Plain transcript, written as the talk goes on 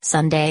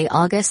Sunday,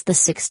 August the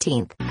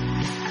 16th.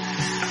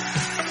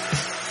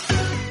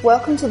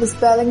 Welcome to this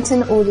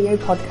Burlington audio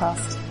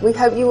podcast. We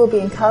hope you will be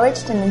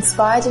encouraged and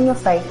inspired in your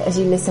faith as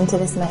you listen to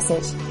this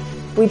message.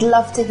 We'd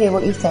love to hear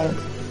what you think.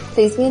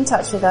 Please be in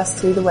touch with us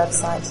through the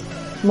website.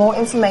 More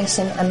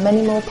information and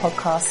many more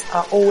podcasts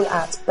are all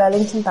at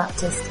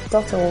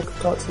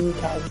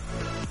burlingtonbaptist.org.uk.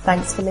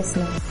 Thanks for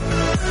listening.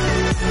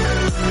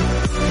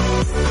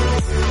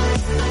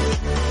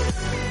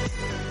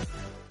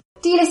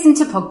 Do you listen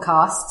to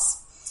podcasts?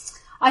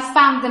 I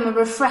found them a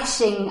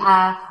refreshing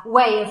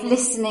way of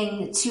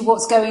listening to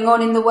what's going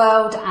on in the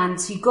world and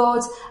to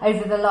God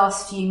over the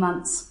last few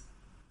months.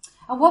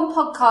 And one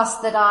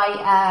podcast that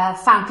I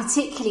found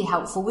particularly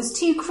helpful was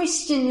two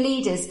Christian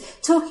leaders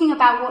talking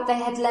about what they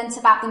had learnt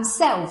about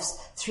themselves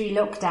through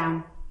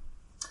lockdown.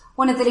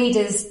 One of the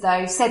leaders,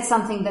 though, said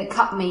something that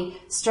cut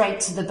me straight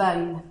to the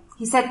bone.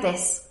 He said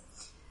this: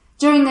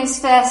 "During those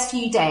first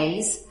few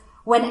days,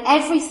 when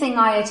everything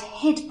I had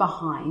hid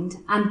behind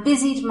and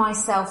busied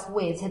myself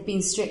with had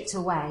been stripped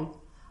away,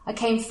 I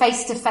came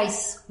face to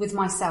face with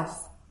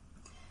myself.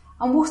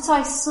 And what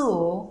I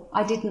saw,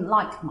 I didn't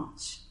like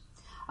much.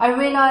 I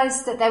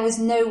realised that there was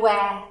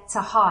nowhere to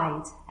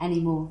hide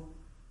anymore."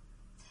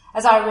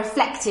 As I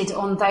reflected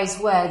on those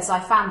words,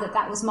 I found that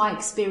that was my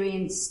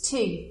experience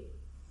too.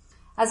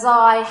 As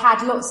I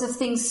had lots of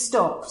things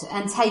stopped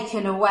and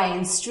taken away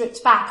and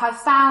stripped back, I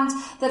found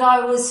that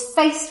I was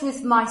faced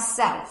with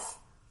myself.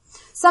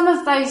 Some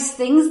of those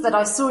things that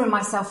I saw in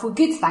myself were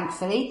good,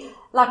 thankfully,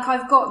 like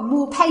I've got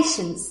more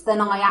patience than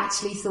I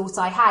actually thought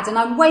I had, and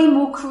I'm way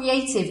more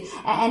creative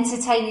at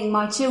entertaining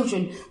my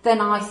children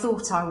than I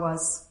thought I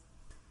was.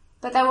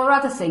 But there were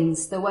other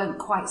things that weren't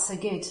quite so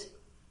good.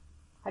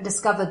 I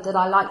discovered that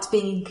I liked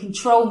being in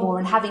control more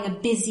and having a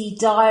busy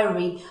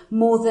diary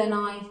more than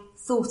I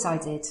thought I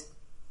did.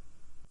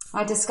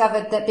 I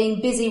discovered that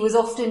being busy was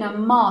often a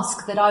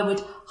mask that I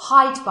would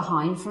hide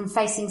behind from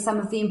facing some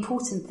of the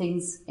important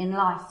things in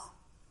life.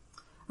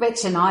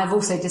 Rich and I have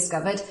also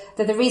discovered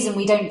that the reason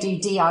we don't do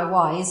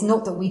DIY is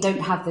not that we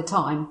don't have the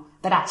time,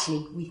 but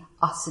actually we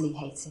utterly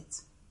hate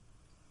it.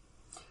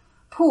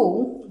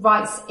 Paul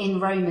writes in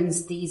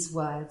Romans these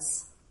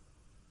words: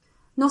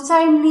 "Not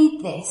only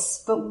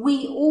this, but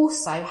we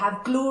also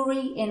have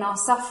glory in our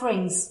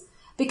sufferings,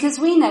 because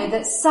we know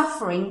that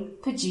suffering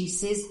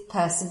produces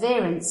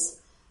perseverance.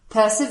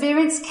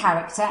 Perseverance,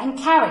 character, and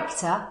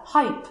character,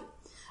 hope.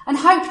 And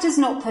hope does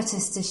not put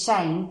us to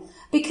shame,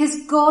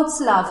 because God's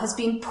love has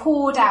been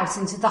poured out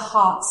into the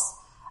hearts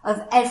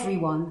of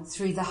everyone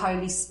through the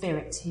Holy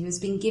Spirit who has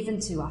been given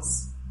to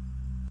us."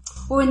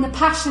 Or in the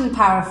Passion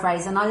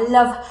paraphrase, and I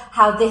love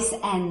how this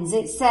ends,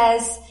 it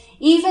says,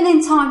 "Even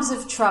in times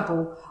of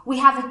trouble, we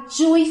have a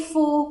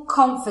joyful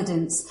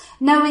confidence,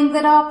 knowing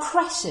that our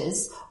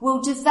pressures will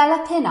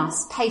develop in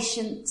us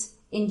patient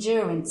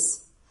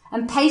endurance.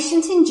 And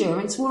patient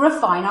endurance will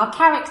refine our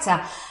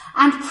character,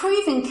 and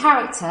proving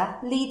character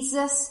leads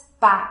us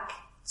back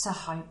to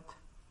hope."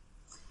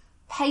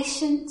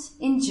 Patient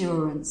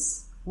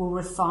endurance will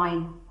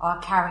refine our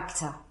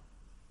character.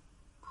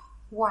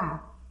 Wow.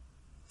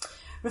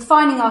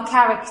 Refining our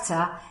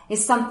character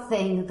is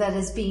something that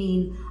has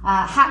been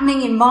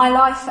happening in my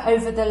life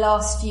over the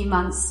last few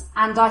months,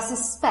 and I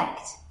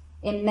suspect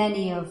in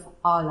many of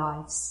our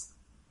lives.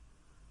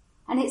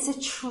 And it's a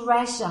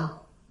treasure.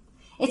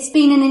 It's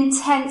been an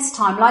intense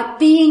time, like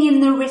being in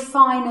the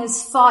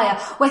refiner's fire,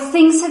 where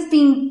things have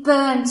been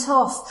burnt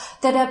off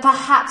that are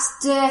perhaps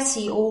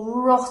dirty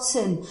or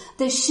rotten,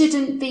 that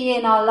shouldn't be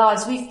in our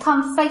lives. We've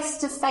come face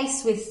to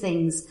face with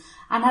things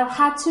and have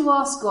had to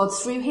ask God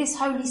through his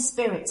Holy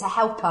Spirit to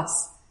help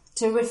us,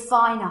 to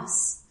refine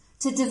us,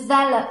 to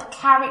develop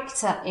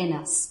character in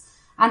us,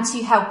 and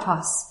to help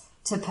us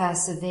to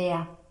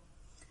persevere.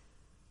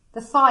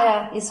 The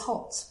fire is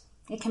hot.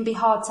 It can be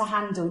hard to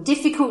handle,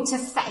 difficult to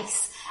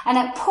face. And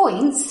at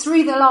points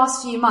through the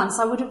last few months,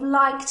 I would have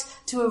liked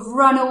to have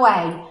run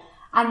away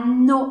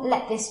and not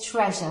let this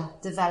treasure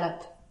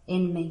develop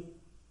in me.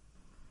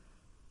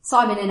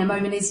 Simon, in a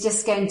moment, is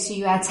just going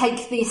to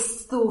take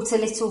this thought a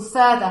little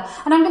further.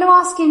 And I'm going to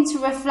ask him to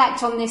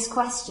reflect on this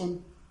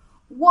question.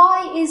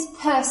 Why is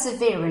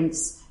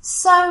perseverance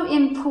so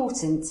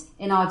important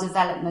in our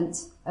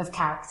development of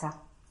character?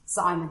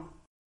 Simon.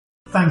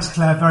 Thanks,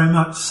 Claire, very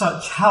much.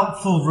 Such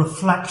helpful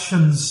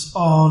reflections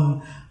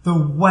on the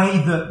way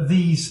that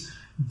these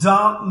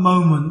dark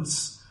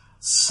moments,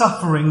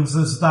 sufferings,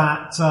 as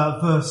that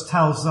verse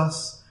tells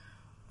us,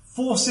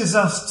 forces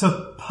us to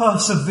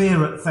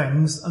persevere at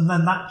things, and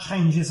then that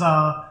changes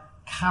our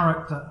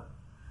character.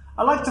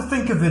 I like to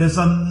think of it as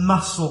a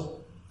muscle.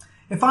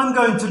 If I'm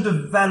going to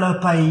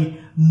develop a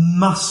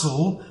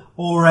muscle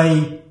or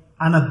an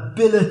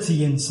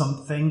ability in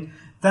something,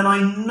 then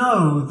I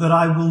know that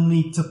I will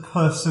need to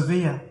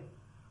persevere,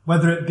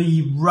 whether it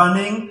be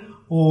running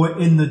or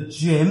in the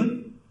gym,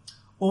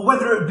 or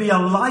whether it be a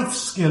life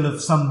skill of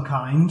some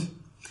kind.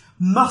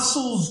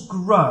 Muscles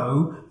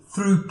grow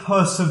through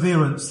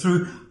perseverance,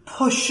 through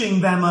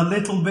pushing them a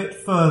little bit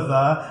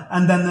further,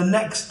 and then the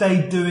next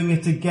day doing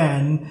it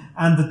again,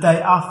 and the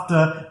day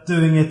after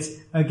doing it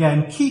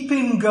again,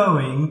 keeping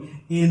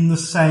going in the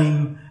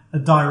same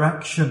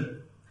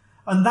direction.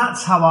 And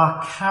that's how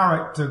our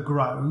character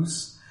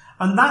grows.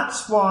 And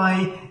that's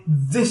why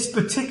this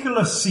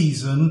particular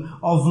season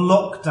of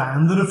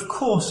lockdown, that of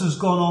course has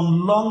gone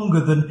on longer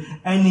than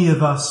any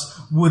of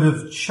us would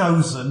have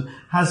chosen,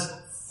 has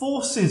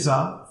forced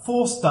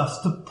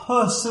us to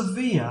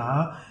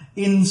persevere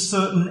in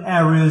certain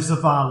areas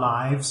of our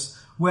lives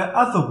where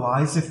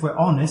otherwise, if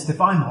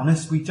I'm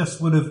honest, we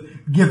just would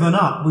have given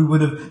up. We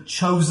would have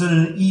chosen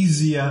an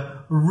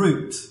easier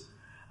route.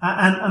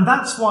 And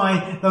that's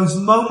why those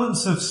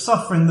moments of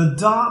suffering, the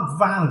dark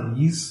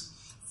valleys,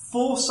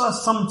 force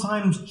us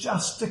sometimes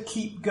just to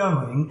keep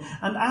going.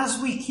 And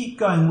as we keep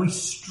going, we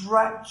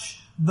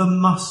stretch the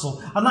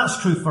muscle. And that's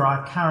true for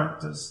our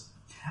characters.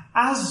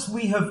 As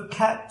we have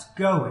kept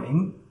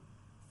going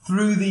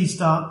through these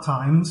dark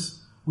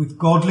times with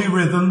godly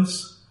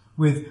rhythms,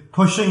 with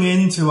pushing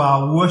into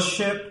our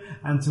worship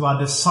and to our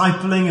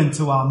discipling and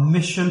to our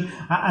mission,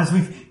 as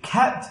we've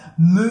kept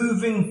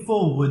moving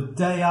forward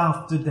day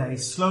after day,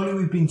 slowly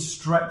we've been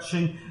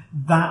stretching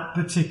that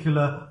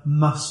particular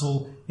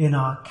muscle in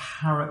our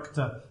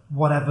character,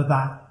 whatever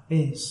that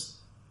is.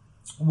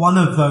 One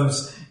of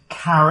those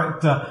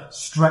character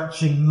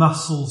stretching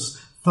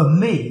muscles for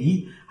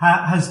me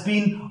has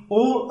been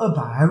all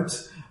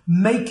about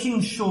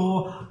making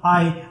sure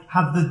I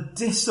have the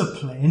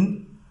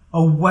discipline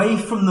away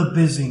from the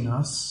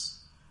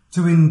busyness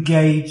to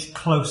engage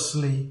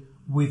closely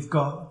with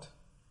God.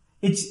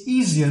 It's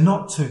easier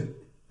not to,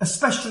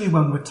 especially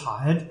when we're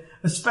tired,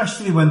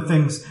 especially when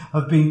things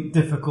have been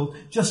difficult,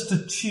 just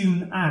to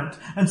tune out.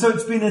 And so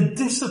it's been a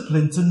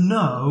discipline to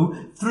know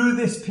through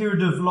this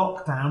period of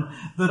lockdown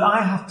that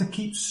I have to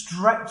keep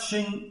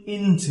stretching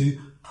into,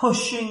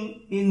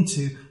 pushing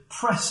into,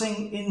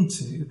 pressing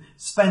into,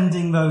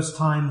 spending those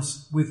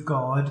times with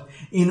God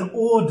in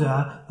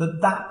order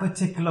that that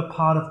particular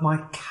part of my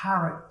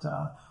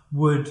character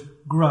would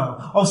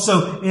grow.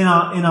 Also in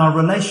our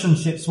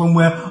relationships, when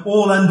we're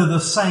all under the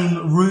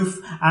same roof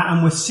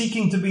and we're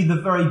seeking to be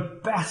the very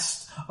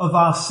best of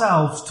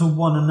ourselves to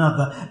one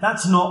another,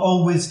 that's not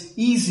always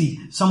easy,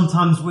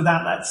 sometimes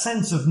without that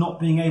sense of not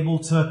being able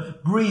to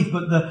breathe.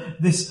 But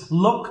this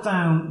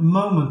lockdown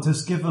moment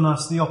has given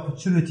us the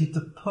opportunity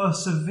to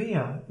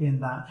persevere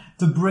in that,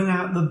 to bring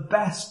out the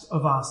best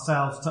of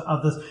ourselves to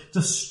others,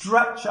 to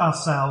stretch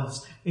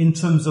ourselves in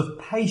terms of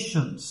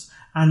patience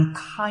and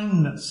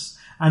kindness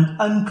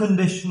and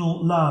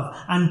unconditional love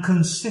and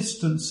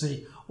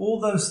consistency, all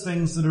those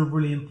things that are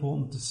really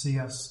important to see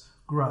us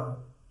grow.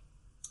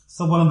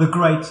 So one of the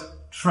great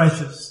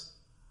treasures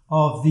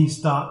of these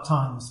dark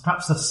times,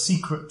 perhaps a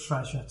secret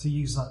treasure to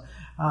use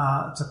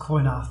to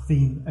coin our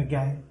theme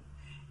again,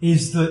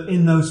 is that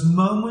in those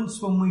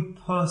moments when we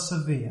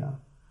persevere,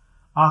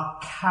 our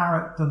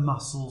character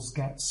muscles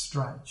get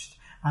stretched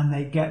and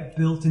they get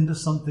built into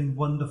something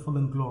wonderful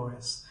and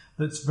glorious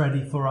that's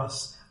ready for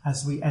us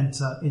as we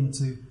enter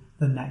into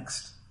the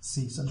next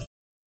season.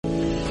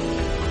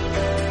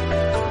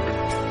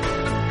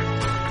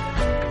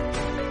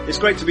 It's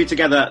great to be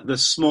together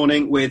this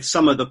morning with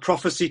some of the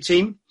prophecy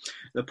team.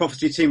 The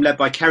prophecy team led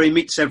by Kerry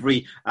meets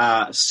every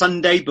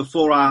Sunday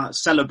before our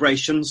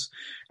celebrations.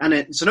 And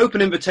it's an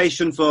open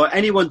invitation for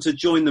anyone to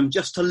join them,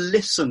 just to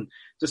listen,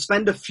 to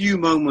spend a few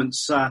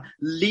moments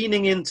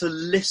leaning in to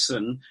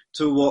listen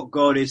to what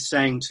God is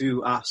saying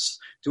to us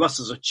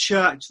as a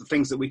church, the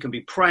things that we can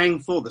be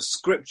praying for, the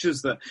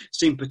scriptures that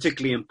seem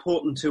particularly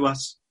important to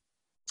us.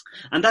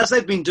 And as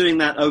they've been doing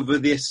that over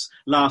this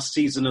last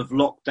season of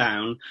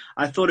lockdown,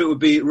 I thought it would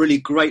be really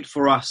great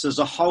for us as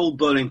a whole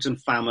Burlington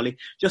family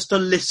just to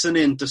listen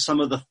in to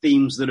some of the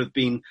themes that have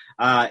been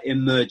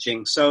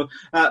emerging. So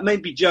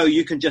maybe, Joe,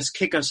 you can just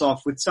kick us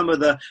off with some of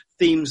the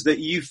themes that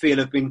you feel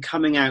have been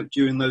coming out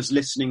during those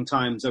listening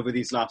times over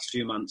these last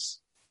few months.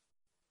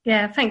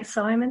 Yeah, thanks,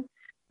 Simon.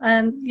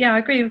 I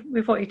agree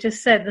with what you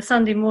just said. The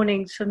Sunday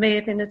mornings for me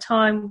have been a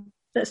time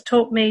that's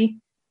taught me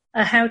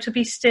how to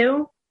be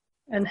still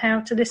and how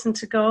to listen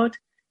to God.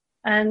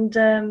 And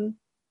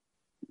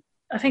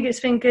I think it's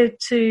been good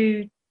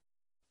to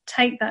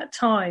take that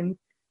time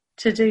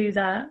to do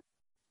that.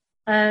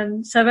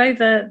 So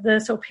over the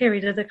sort of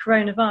period of the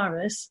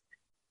coronavirus,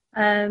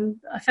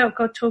 I felt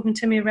God talking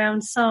to me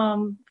around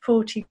Psalm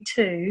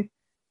 42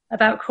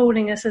 about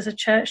calling us as a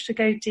church to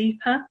go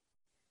deeper.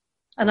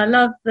 And I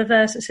love the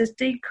verse that says,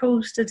 deep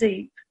calls to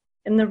deep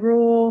in the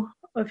roar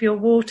of your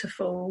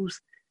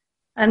waterfalls.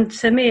 And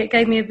to me, it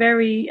gave me a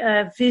very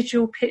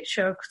visual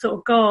picture of sort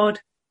of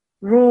God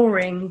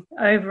roaring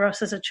over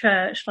us as a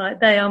church, like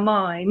they are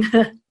mine.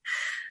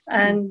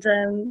 And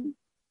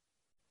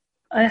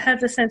I had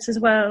the sense as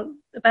well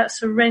about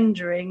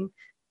surrendering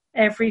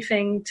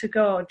everything to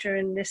God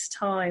during this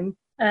time.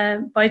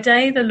 By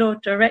day, the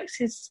Lord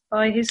directs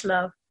by his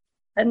love.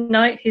 At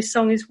night, his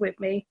song is with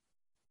me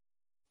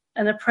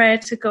and a prayer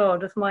to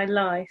God of my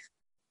life.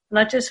 And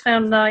I just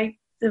found like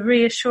the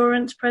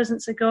reassurance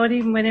presence of God,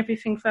 even when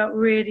everything felt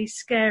really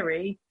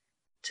scary,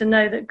 to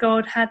know that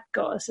God had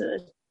got us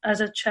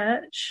as a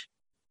church,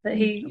 that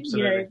he,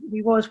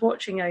 he was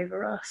watching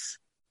over us.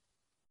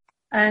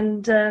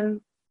 And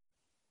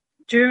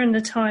during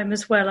the time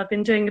as well, I've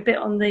been doing a bit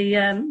on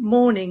the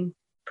morning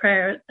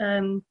prayer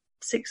at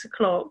 6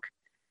 o'clock.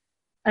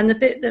 And the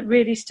bit that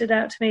really stood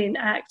out to me in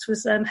Acts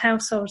was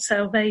household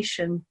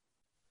salvation.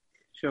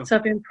 Sure. So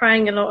I've been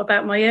praying a lot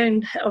about my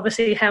own,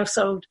 obviously,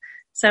 household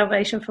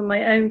salvation for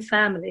my own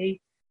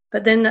family.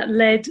 But then that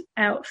led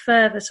out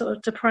further sort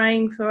of to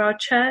praying for our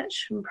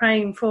church and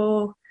praying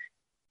for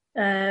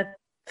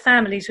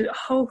families,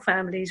 whole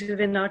families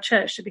within our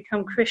church to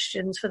become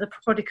Christians, for the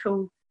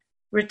prodigal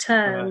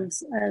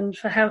returns, and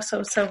for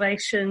household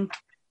salvation.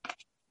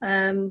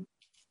 And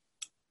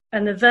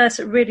the verse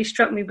that really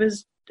struck me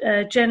was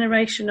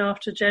generation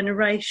after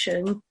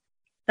generation.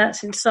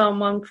 That's in Psalm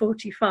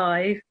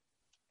 145.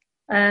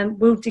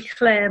 Will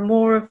declare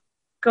more of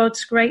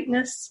God's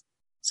greatness.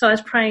 So I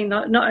was praying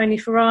not only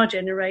for our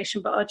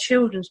generation, but our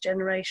children's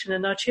generation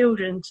and our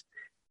children's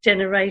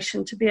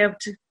generation to be able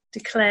to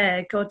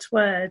declare God's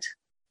word.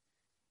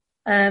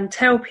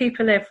 Tell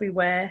people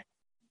everywhere.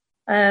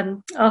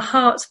 Our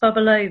hearts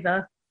bubble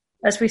over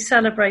as we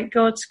celebrate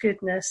God's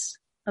goodness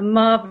and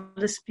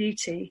marvellous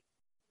beauty.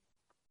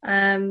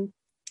 And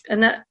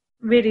that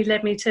really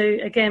led me to,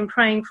 again,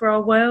 praying for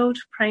our world,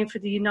 praying for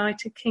the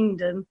United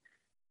Kingdom.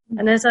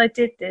 And as I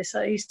did this,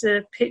 I used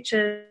to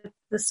picture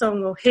the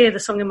song, or hear the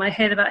song in my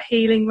head about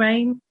healing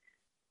rain,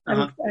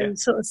 and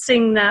sort of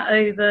sing that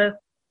over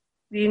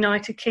the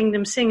United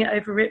Kingdom, sing it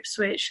over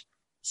Ipswich,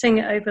 sing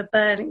it over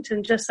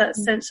Burlington, just that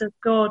sense of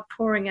God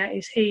pouring out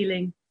his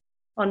healing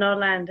on our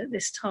land at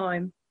this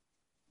time.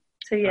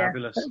 So yeah,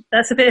 fabulous.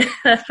 That's a bit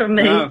from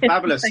me. No,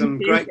 fabulous. Some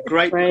you.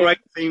 great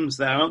themes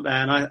there, aren't there?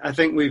 And I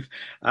think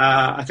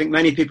I think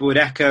many people would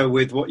echo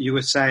with what you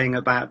were saying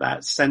about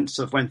that sense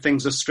of when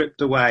things are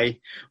stripped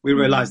away, we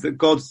realise that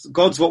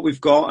God's what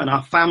we've got, and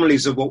our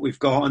families are what we've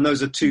got. And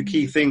those are two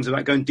key things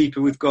about going deeper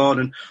with God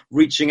and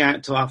reaching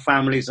out to our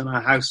families and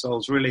our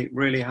households. Really,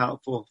 really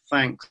helpful.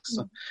 Thanks.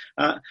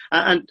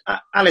 And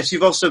Alice,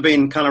 you've also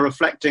been kind of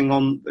reflecting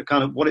on the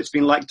kind of what it's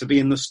been like to be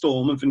in the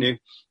storm, haven't you?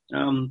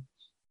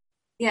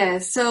 Yeah,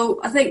 so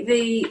I think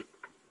the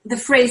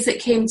phrase that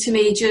came to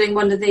me during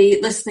one of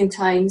the listening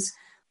times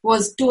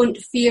was, don't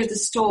fear the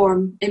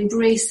storm,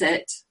 embrace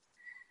it.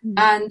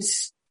 And,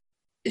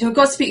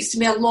 God speaks to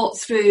me a lot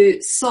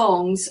through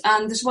songs,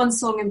 and there's one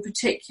song in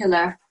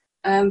particular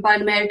by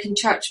an American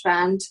church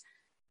band,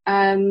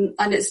 and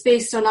it's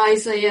based on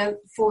Isaiah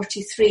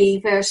 43,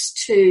 verse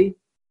 2.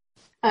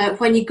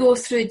 When you go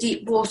through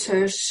deep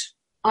waters,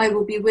 I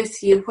will be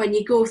with you. When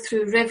you go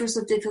through rivers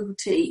of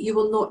difficulty, you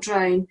will not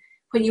drown.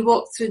 When you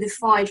walk through the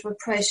fire of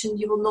oppression,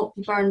 you will not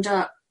be burned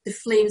up. The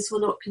flames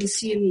will not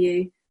consume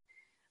you.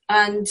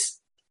 And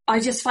I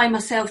just find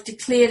myself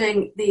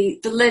declaring the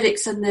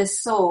lyrics in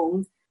this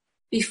song: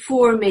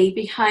 before me,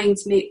 behind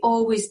me,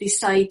 always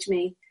beside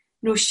me.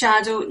 No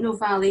shadow, no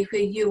valley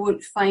where you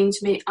won't find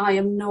me. I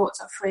am not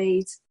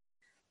afraid.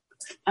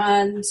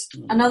 And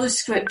another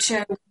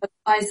scripture,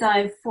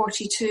 Isaiah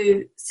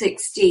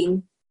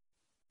 42:16.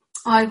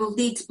 I will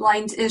lead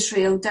blind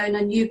Israel down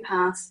a new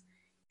path,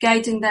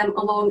 guiding them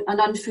along an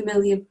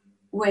unfamiliar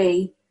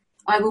way.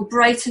 I will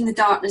brighten the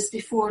darkness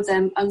before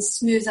them and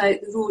smooth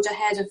out the road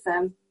ahead of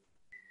them.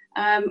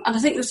 And I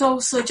think there's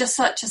also just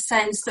such a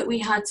sense that we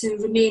had to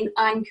remain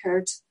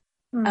anchored,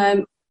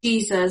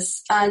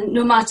 Jesus, and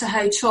no matter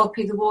how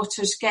choppy the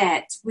waters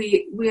get,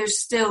 we're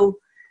still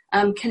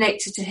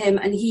connected to him,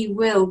 and he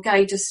will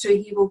guide us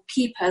through. He will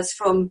keep us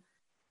from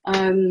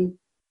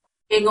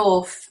being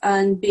off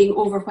and being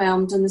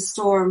overwhelmed in the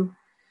storm.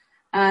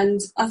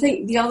 And I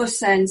think the other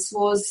sense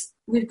was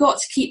we've got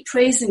to keep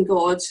praising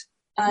God,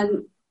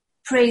 and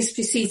praise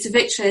precedes the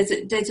victory, as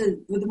it did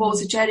with the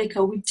walls of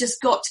Jericho. We've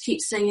just got to keep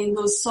singing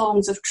those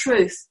songs of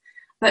truth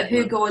about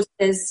who God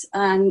is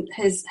and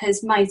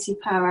his mighty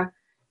power,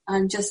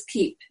 and just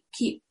keep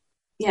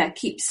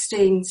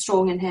staying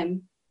strong in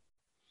him.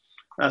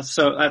 That's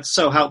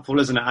so helpful,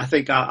 isn't it? I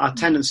think our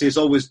tendency is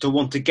always to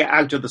want to get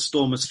out of the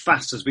storm as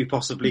fast as we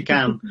possibly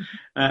can.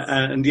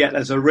 And yet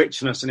there's a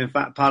richness. And in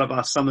fact, part of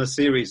our summer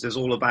series is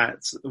all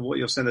about what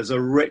you're saying. There's a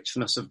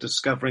richness of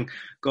discovering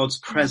God's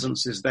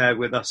presence is there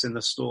with us in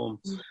the storm.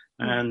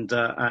 And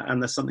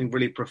there's something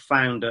really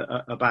profound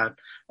about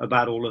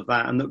all of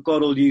that, and that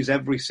God will use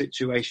every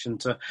situation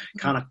to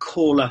kind of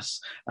call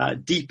us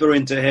deeper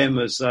into him,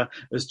 as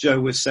Joe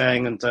was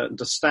saying, and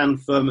to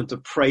stand firm and to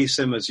praise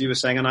him, as you were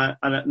saying. And I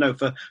know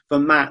for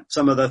Matt,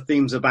 some of the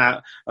themes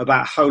about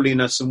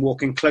holiness and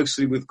walking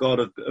closely with God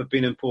have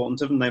been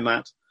important, haven't they,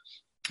 Matt?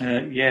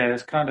 Yeah,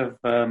 it's kind of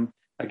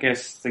I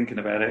guess thinking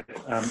about it,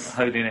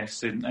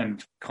 holiness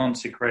and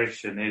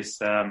consecration is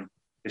kind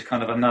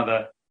of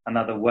another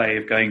way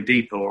of going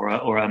deeper, or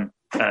a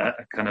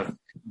kind of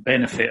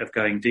benefit of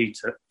going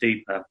deeper.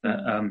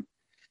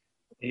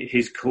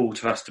 His call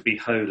to us to be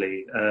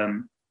holy,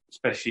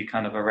 especially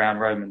kind of around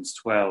Romans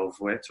 12,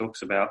 where it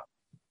talks about,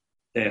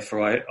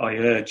 therefore I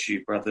urge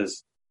you,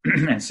 brothers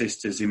and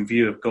sisters, in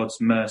view of God's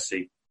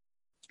mercy,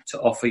 to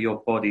offer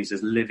your bodies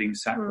as living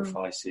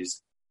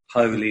sacrifices,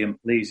 holy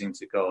and pleasing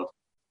to God.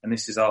 And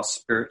this is our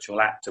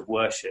spiritual act of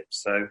worship.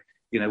 So,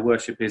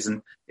 worship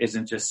isn't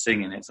just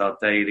singing, it's our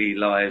daily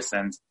lives.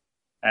 And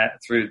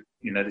through,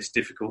 this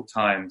difficult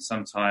time,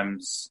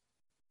 sometimes,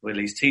 well,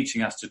 he's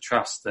teaching us to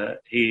trust that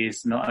he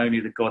is not only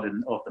the God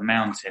of the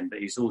mountain, but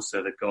he's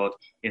also the God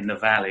in the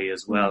valley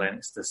as well. And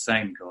it's the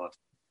same God.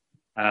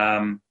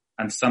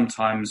 And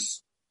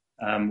sometimes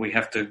we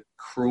have to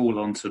crawl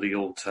onto the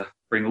altar,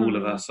 bring all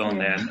of us on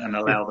there and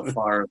allow the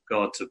fire of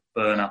God to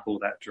burn up all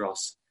that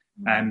dross.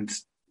 And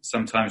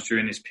sometimes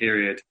during this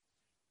period,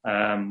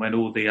 when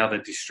all the other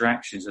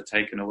distractions are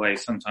taken away,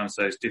 sometimes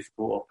those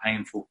difficult or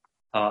painful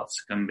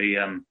parts can be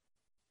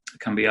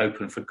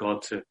open for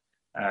God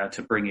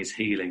to bring his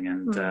healing.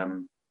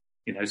 And,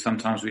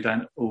 sometimes we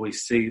don't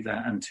always see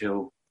that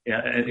until,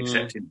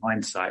 except in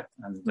hindsight.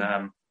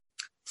 And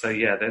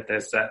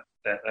there's that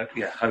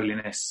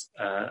holiness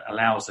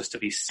allows us to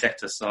be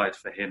set aside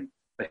for him,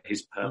 for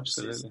his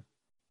purposes. Absolutely.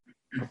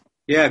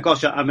 Yeah,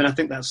 gosh, I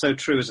think that's so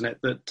true, isn't it?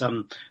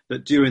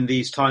 That during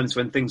these times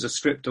when things are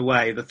stripped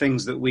away, the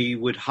things that we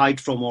would hide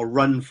from or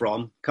run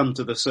from come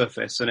to the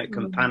surface, and it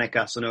can panic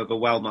us and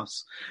overwhelm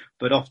us.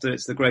 But often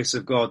it's the grace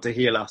of God to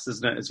heal us,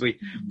 isn't it? As we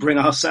bring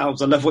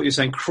ourselves, I love what you're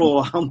saying,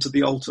 crawl onto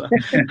the altar.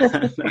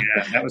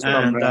 That was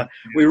and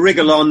we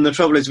wriggle on. The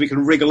trouble is we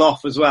can wriggle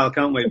off as well,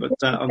 can't we? But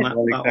on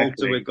that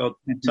altar where God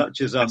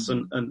touches us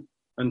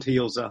and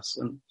heals us.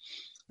 And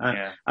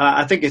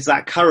I think it's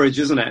that courage,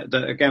 isn't it?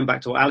 That, again,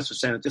 back to what Alice was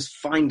saying, just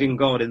finding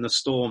God in the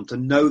storm, to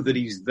know that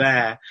he's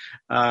there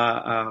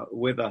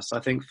with us. I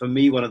think for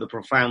me, one of the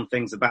profound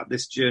things about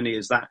this journey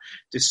is that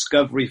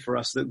discovery for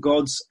us that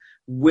God's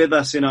with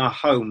us in our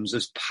homes,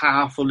 as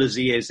powerful as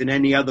he is in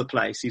any other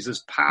place. He's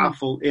as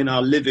powerful in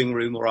our living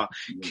room or our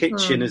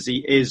kitchen as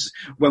he is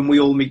when we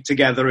all meet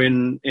together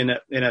in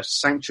a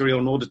sanctuary or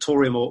an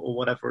auditorium or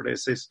whatever it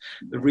is. It's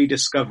the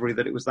rediscovery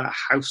that it was that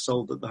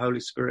household that the Holy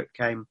Spirit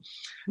came.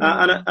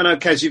 And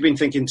okay, so you've been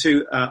thinking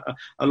too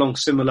along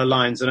similar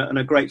lines, and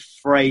a great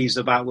phrase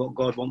about what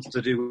God wants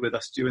to do with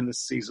us during this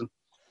season.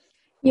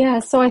 Yeah,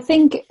 so I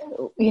think,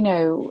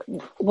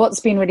 what's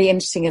been really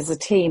interesting as a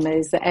team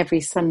is that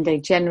every Sunday,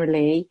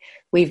 generally,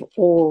 we've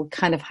all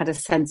kind of had a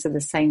sense of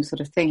the same sort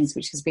of things,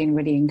 which has been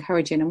really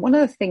encouraging. And one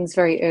of the things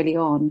very early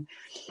on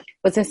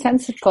was a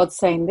sense of God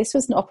saying this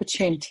was an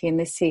opportunity in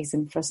this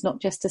season for us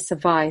not just to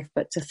survive,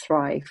 but to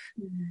thrive.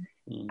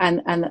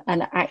 And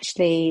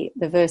actually,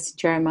 the verse in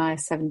Jeremiah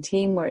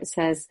 17 where it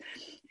says,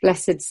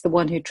 "Blessed's the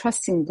one who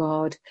trusts in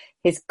God,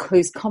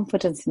 whose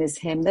confidence in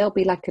him. They'll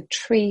be like a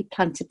tree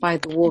planted by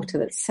the water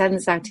that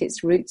sends out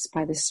its roots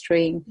by the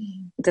stream.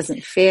 It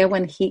doesn't fear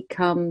when heat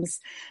comes,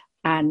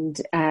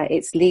 and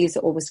its leaves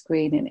are always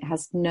green, and it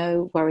has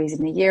no worries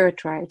in a year of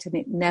drought, and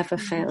it never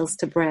fails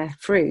to bear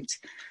fruit."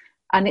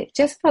 And it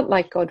just felt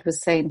like God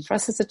was saying for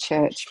us as a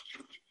church,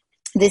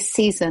 this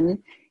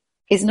season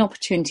is an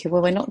opportunity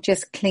where we're not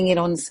just clinging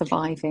on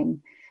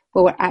surviving,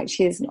 but we're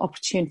actually is an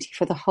opportunity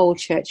for the whole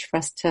church for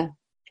us to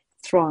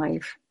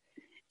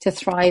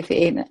thrive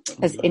in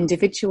as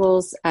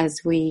individuals,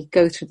 as we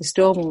go through the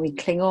storm and we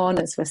cling on,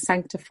 as we're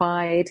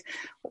sanctified,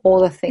 all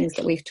the things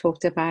that we've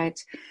talked about,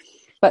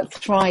 but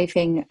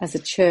thriving as a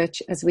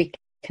church as we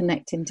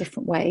connect in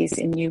different ways,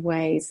 in new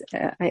ways,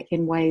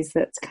 in ways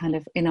that's kind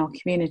of in our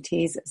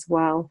communities, as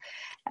well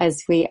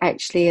as we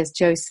actually, as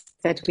Joe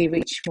said, we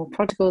reach more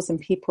prodigals and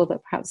people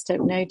that perhaps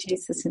don't know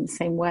Jesus in the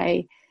same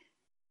way.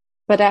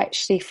 But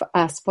actually for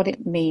us, what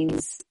it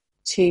means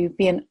to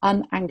be an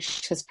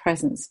unanxious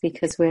presence,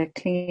 because we're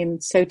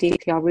clinging so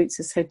deeply, our roots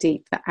are so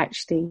deep that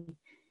actually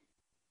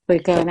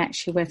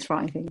we're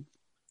thriving.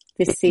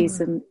 This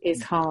season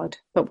is hard,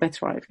 but we're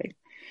thriving.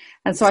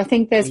 And so I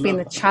think there's been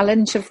the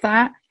challenge of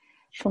that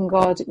from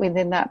God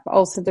within that, but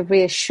also the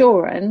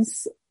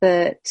reassurance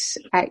that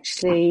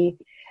actually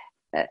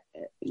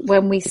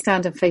when we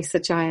stand and face the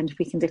giant,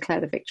 we can declare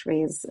the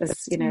victory, as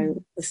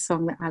the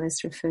song that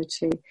Alice referred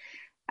to.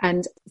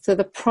 And so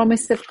the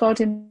promise of God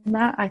in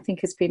that, I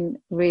think, has been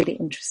really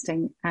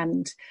interesting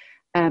and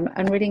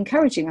really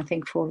encouraging, I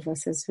think, for all of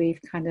us as we've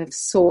kind of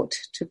sought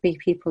to be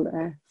people that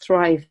are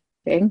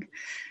thriving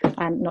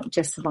and not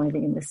just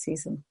surviving in this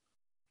season.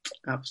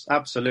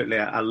 Absolutely.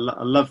 I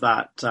love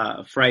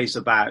that phrase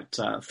about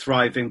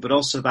thriving, but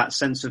also that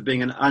sense of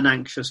being an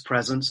unanxious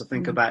presence. I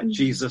think about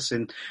Jesus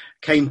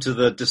came to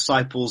the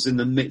disciples in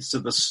the midst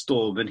of the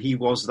storm, and he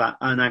was that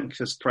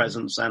unanxious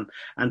presence. And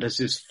as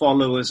his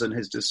followers and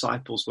his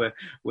disciples,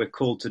 we're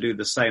called to do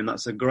the same.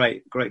 That's a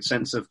great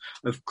sense of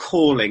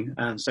calling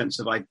and sense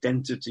of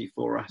identity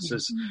for us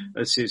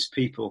as his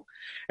people.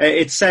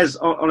 It says,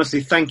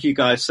 honestly, thank you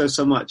guys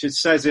so much. It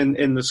says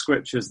in the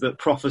scriptures that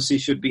prophecy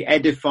should be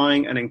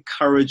edifying and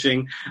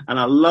encouraging. And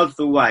I love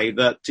the way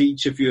that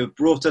each of you have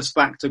brought us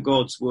back to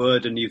God's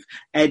word, and you've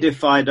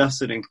edified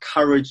us and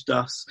encouraged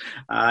us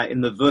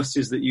in the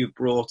verses that you've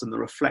brought and the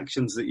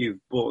reflections that you've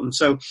brought. And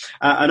so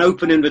an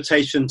open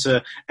invitation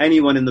to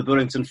anyone in the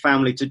Burlington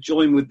family to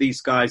join with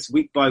these guys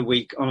week by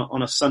week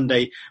on a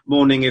Sunday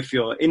morning. If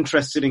you're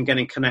interested in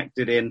getting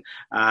connected in,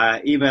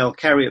 email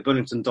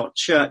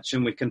kerry@burlington.church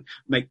and we can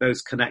make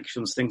those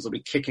connections. Things will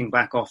be kicking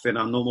back off in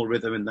our normal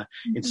rhythm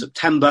in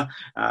September.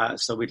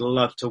 So we'd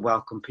love to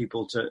welcome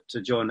people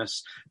to join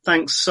us.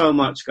 Thanks so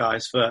much,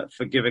 guys,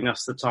 for giving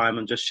us the time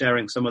and just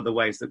sharing some of the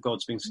ways that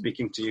God's been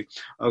speaking to you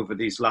over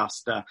these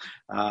last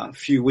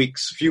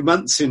few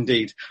months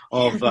indeed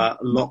of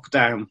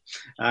lockdown.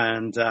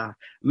 And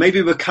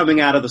maybe we're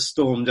coming out of the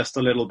storm just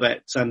a little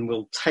bit, and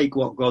we'll take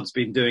what God's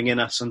been doing in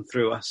us and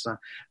through us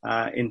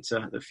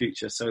into the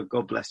future. So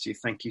God bless you.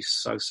 Thank you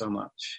so much.